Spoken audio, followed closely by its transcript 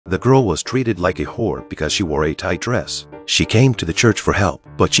The girl was treated like a whore because she wore a tight dress. She came to the church for help,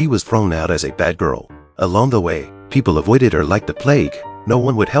 but she was thrown out as a bad girl. Along the way, people avoided her like the plague. No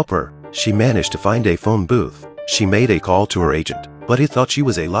one would help her. She managed to find a phone booth. She made a call to her agent, but he thought she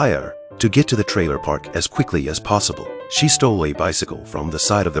was a liar. To get to the trailer park as quickly as possible, she stole a bicycle from the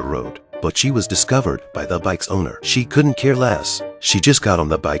side of the road, but she was discovered by the bike's owner. She couldn't care less. She just got on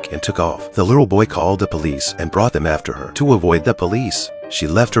the bike and took off. The little boy called the police and brought them after her. To avoid the police, she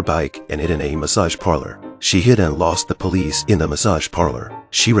left her bike and hid in a massage parlor. She hid and lost the police in the massage parlor.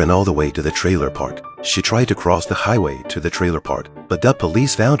 She ran all the way to the trailer park. She tried to cross the highway to the trailer park, but the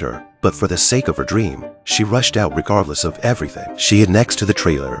police found her. But for the sake of her dream, she rushed out regardless of everything. She hid next to the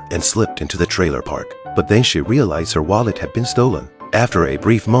trailer and slipped into the trailer park. But then she realized her wallet had been stolen. After a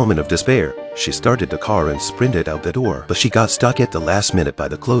brief moment of despair, she started the car and sprinted out the door, but she got stuck at the last minute by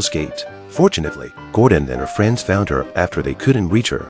the closed gate. Fortunately, Gordon and her friends found her after they couldn't reach her.